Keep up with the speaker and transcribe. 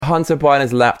Hunter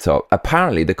Biden's laptop,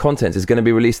 apparently the contents is going to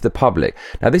be released to the public.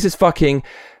 Now, this is fucking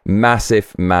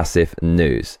massive, massive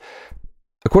news.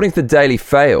 According to the Daily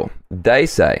Fail, they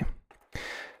say,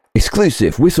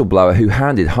 exclusive whistleblower who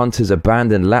handed Hunter's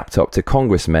abandoned laptop to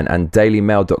congressmen, and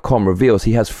DailyMail.com reveals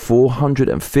he has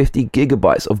 450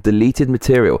 gigabytes of deleted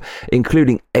material,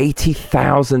 including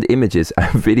 80,000 images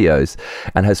and videos,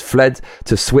 and has fled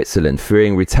to Switzerland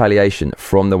fearing retaliation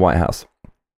from the White House.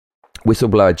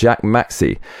 Whistleblower Jack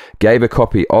Maxey gave a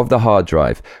copy of the hard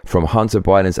drive from Hunter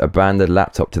Biden's abandoned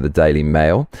laptop to the Daily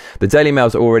Mail. The Daily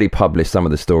Mail's already published some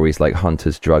of the stories like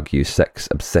Hunter's drug use, sex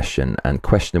obsession, and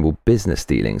questionable business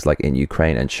dealings like in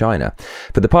Ukraine and China.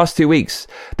 For the past 2 weeks,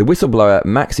 the whistleblower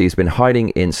Maxey has been hiding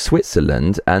in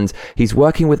Switzerland, and he's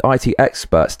working with IT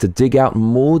experts to dig out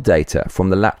more data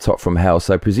from the laptop from hell.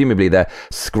 So presumably they're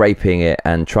scraping it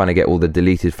and trying to get all the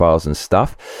deleted files and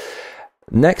stuff.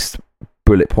 Next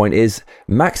bullet point is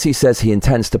Maxey says he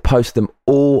intends to post them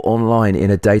all online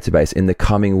in a database in the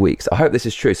coming weeks. I hope this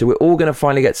is true. So we're all going to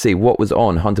finally get to see what was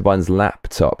on Hunter Biden's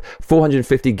laptop.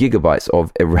 450 gigabytes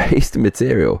of erased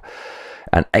material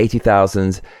and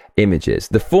 80,000 images.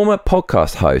 The former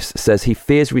podcast host says he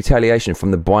fears retaliation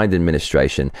from the Biden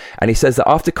administration, and he says that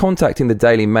after contacting the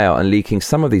Daily Mail and leaking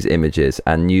some of these images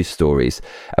and news stories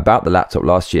about the laptop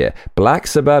last year, black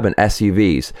suburban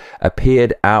SUVs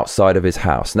appeared outside of his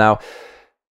house. Now,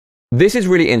 this is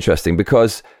really interesting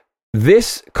because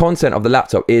this content of the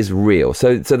laptop is real.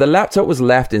 So the laptop was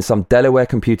left in some Delaware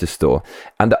computer store,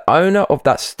 and the owner of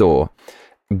that store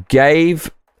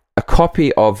gave a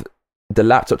copy of the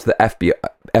laptop to the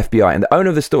FBI, and the owner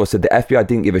of the store said the FBI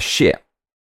didn't give a shit.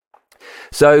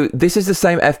 So this is the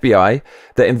same FBI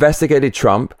that investigated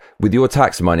Trump with your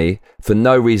tax money for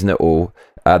no reason at all.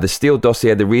 The Steele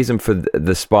dossier, the reason for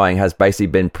the spying has basically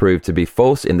been proved to be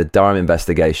false in the Durham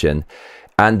investigation.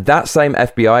 And that same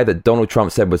FBI that Donald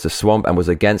Trump said was a swamp and was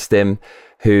against him,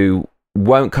 who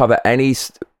won't cover any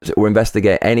or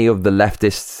investigate any of the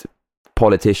leftist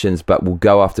politicians, but will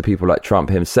go after people like Trump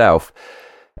himself.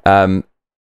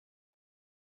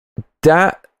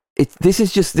 This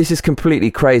is completely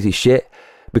crazy shit,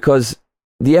 because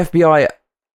the FBI,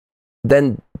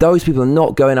 then those people are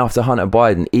not going after Hunter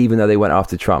Biden, even though they went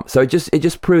after Trump. So it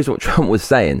just proves what Trump was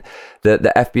saying, that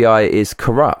the FBI is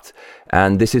corrupt,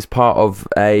 and this is part of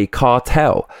a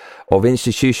cartel of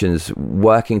institutions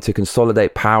working to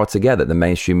consolidate power together: the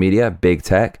mainstream media, big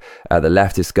tech, the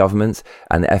leftist governments,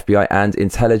 and the FBI and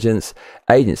intelligence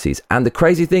agencies. And the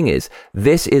crazy thing is,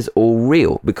 this is all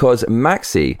real, because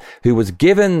Maxey, who was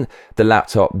given the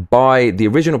laptop by the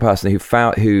original person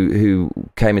who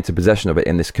came into possession of it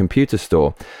in this computer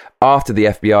store after the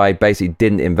FBI basically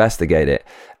didn't investigate it.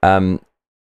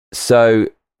 So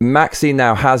Maxey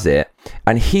now has it,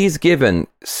 and he's given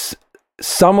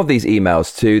some of these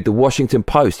emails to the Washington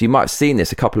Post. You might have seen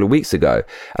this a couple of weeks ago,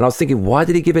 and I was thinking, why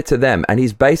did he give it to them? And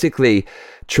he's basically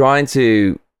trying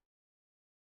to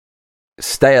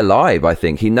stay alive. I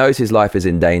think he knows his life is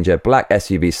in danger. Black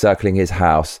SUVs circling his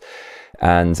house,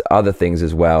 and other things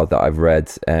as well that I've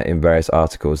read in various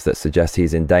articles that suggest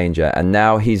he's in danger. And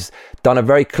now he's done a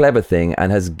very clever thing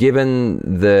and has given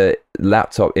the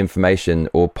laptop information,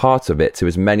 or part of it, to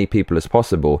as many people as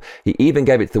possible. He even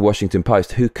gave it to the Washington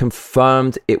Post, who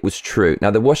confirmed it was true. Now,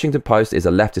 the Washington Post is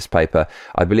a leftist paper.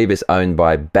 I believe it's owned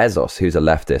by Bezos, who's a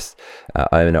leftist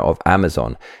owner of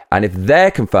Amazon. And if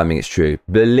they're confirming it's true,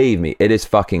 believe me, it is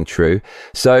fucking true.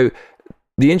 So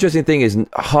the interesting thing is,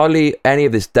 hardly any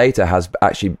of this data has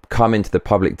actually come into the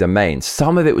public domain.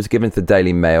 Some of it was given to the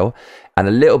Daily Mail, and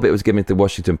a little bit was given to the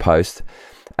Washington Post,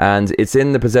 and it's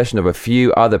in the possession of a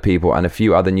few other people and a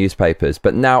few other newspapers.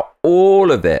 But now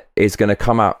all of it is going to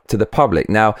come out to the public.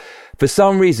 Now, for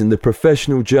some reason, the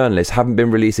professional journalists haven't been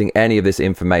releasing any of this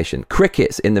information.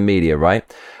 Crickets in the media, right?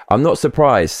 I'm not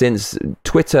surprised, since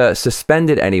Twitter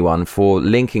suspended anyone for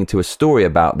linking to a story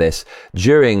about this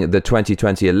during the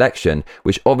 2020 election,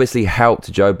 which obviously helped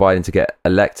Joe Biden to get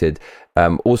elected,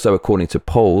 also according to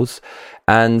polls.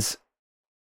 And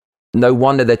no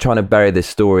wonder they're trying to bury this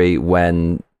story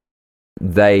when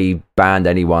they banned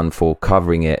anyone for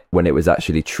covering it when it was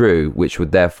actually true, which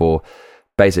would therefore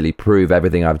basically prove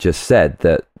everything I've just said,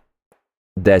 that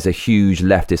there's a huge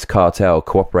leftist cartel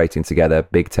cooperating together,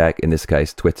 big tech, in this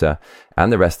case Twitter,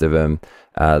 and the rest of them,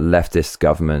 leftist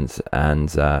government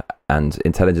and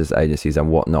intelligence agencies and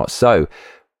whatnot. So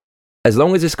as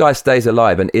long as this guy stays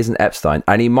alive and isn't Epstein,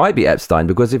 and he might be Epstein,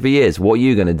 because if he is, what are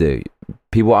you going to do?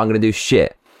 People aren't going to do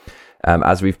shit.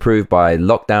 As we've proved by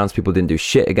lockdowns, people didn't do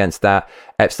shit against that.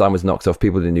 Epstein was knocked off.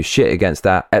 People didn't do shit against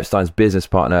that. Epstein's business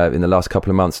partner in the last couple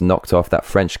of months knocked off, that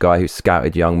French guy who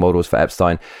scouted young models for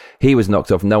Epstein. He was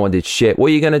knocked off. No one did shit.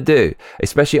 What are you going to do?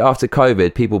 Especially after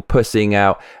COVID, people pussying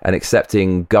out and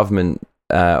accepting government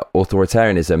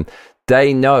authoritarianism.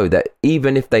 They know that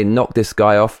even if they knock this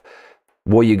guy off,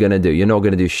 what are you going to do? You're not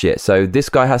going to do shit. So this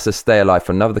guy has to stay alive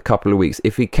for another couple of weeks.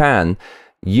 If he can,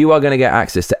 you are going to get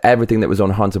access to everything that was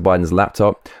on Hunter Biden's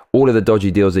laptop, all of the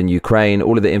dodgy deals in Ukraine,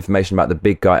 all of the information about the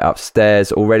big guy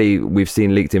upstairs. Already we've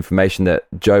seen leaked information that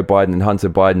Joe Biden and Hunter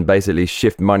Biden basically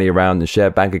shift money around and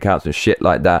share bank accounts and shit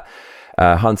like that.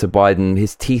 Hunter Biden,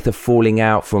 his teeth are falling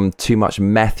out from too much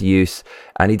meth use,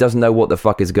 and he doesn't know what the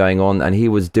fuck is going on. And he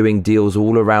was doing deals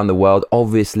all around the world,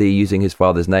 obviously using his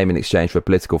father's name in exchange for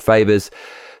political favors.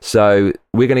 So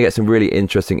we're going to get some really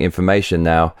interesting information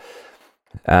now.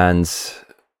 And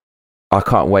I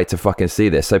can't wait to fucking see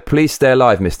this. So please stay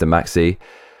alive, Mr. Maxey.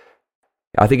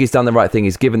 I think he's done the right thing.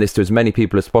 He's given this to as many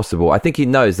people as possible. I think he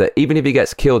knows that even if he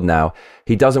gets killed now,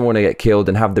 he doesn't want to get killed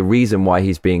and have the reason why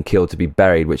he's being killed to be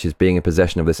buried, which is being in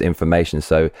possession of this information.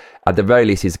 So at the very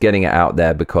least, he's getting it out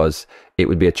there because it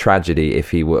would be a tragedy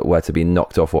if he were to be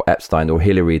knocked off or Epstein or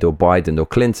Hillary or Biden or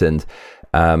Clinton.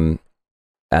 And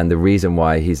the reason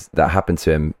why that happened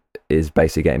to him is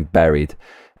basically getting buried.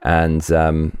 And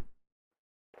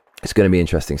it's going to be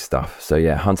interesting stuff. So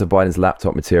yeah, Hunter Biden's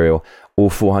laptop material,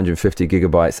 all 450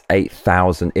 gigabytes,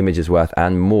 8,000 images worth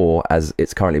and more, as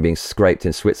it's currently being scraped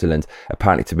in Switzerland,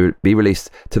 apparently to be released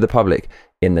to the public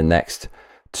in the next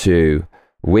 2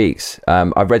 weeks.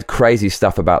 I've read crazy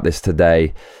stuff about this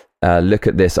today. Look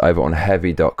at this over on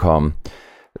heavy.com.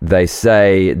 They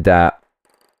say that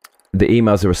the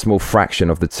emails are a small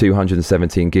fraction of the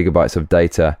 217 gigabytes of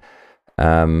data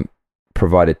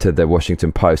provided to the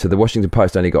Washington Post. So the Washington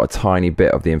Post only got a tiny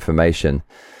bit of the information.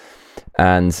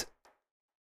 And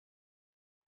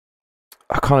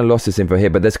I kind of lost this info here,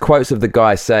 but there's quotes of the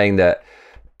guy saying that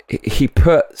he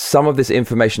put some of this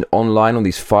information online on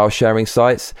these file sharing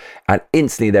sites, and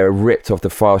instantly they were ripped off the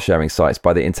file sharing sites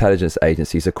by the intelligence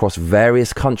agencies across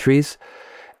various countries.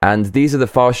 And these are the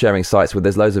file sharing sites where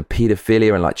there's loads of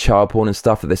pedophilia and like child porn and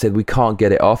stuff that they said we can't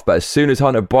get it off. But as soon as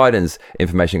Hunter Biden's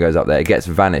information goes up there, it gets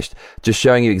vanished. Just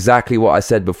showing you exactly what I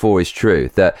said before is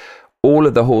true, that all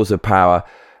of the halls of power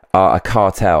are a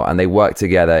cartel and they work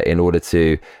together in order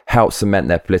to help cement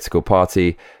their political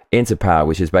party into power,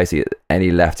 which is basically any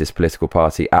leftist political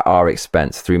party at our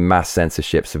expense through mass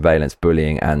censorship, surveillance,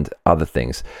 bullying and other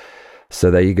things. So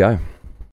there you go.